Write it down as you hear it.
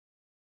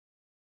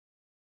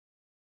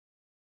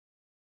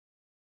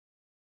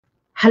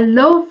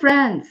Hello,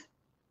 friends.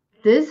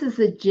 This is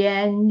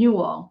Jan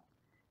Newell.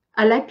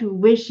 I'd like to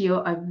wish you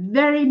a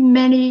very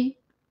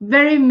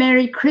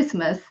Merry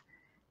Christmas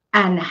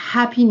and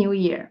Happy New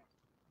Year.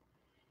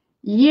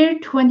 Year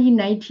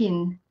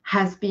 2019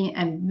 has been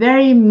a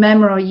very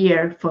memorable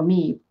year for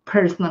me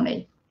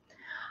personally.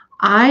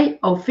 I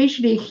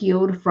officially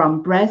healed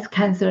from breast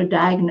cancer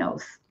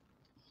diagnosis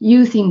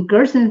using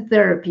Gerson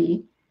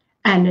therapy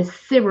and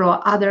several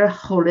other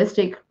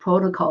holistic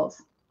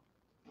protocols.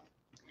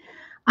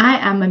 I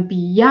am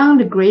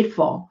beyond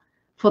grateful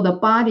for the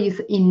body's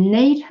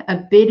innate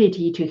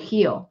ability to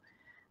heal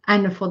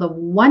and for the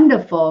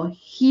wonderful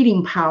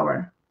healing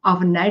power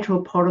of natural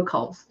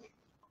protocols.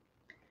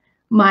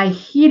 My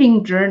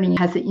healing journey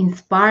has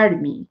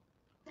inspired me.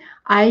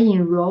 I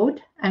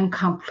enrolled and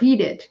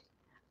completed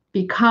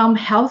Become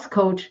Health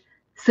Coach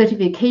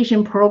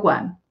certification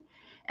program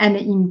and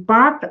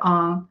embarked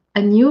on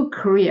a new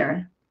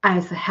career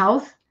as a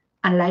health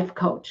and life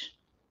coach.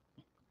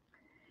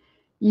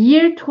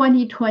 Year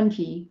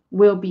 2020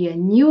 will be a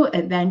new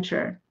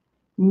adventure,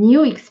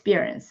 new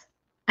experience,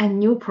 and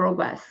new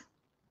progress.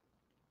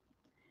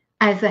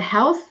 As a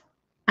health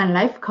and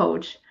life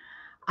coach,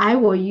 I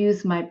will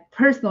use my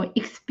personal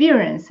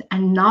experience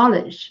and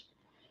knowledge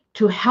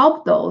to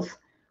help those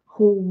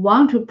who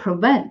want to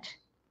prevent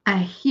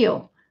and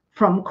heal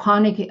from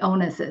chronic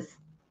illnesses,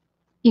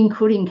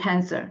 including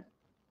cancer.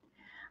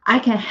 I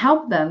can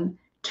help them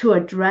to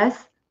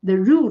address the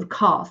root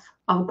cause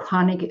of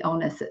chronic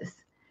illnesses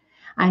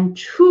and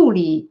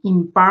truly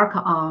embark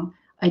on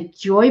a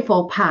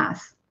joyful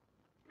path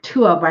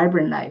to a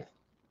vibrant life.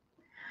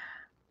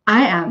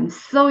 I am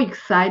so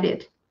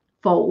excited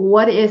for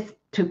what is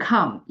to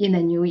come in the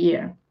new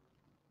year.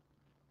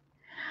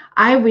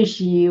 I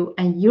wish you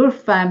and your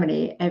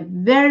family a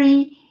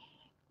very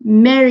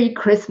Merry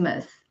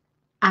Christmas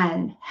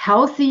and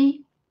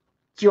healthy,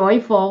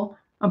 joyful,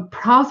 and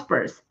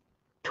prosperous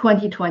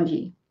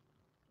 2020.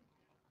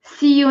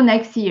 See you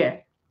next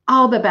year.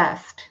 All the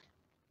best.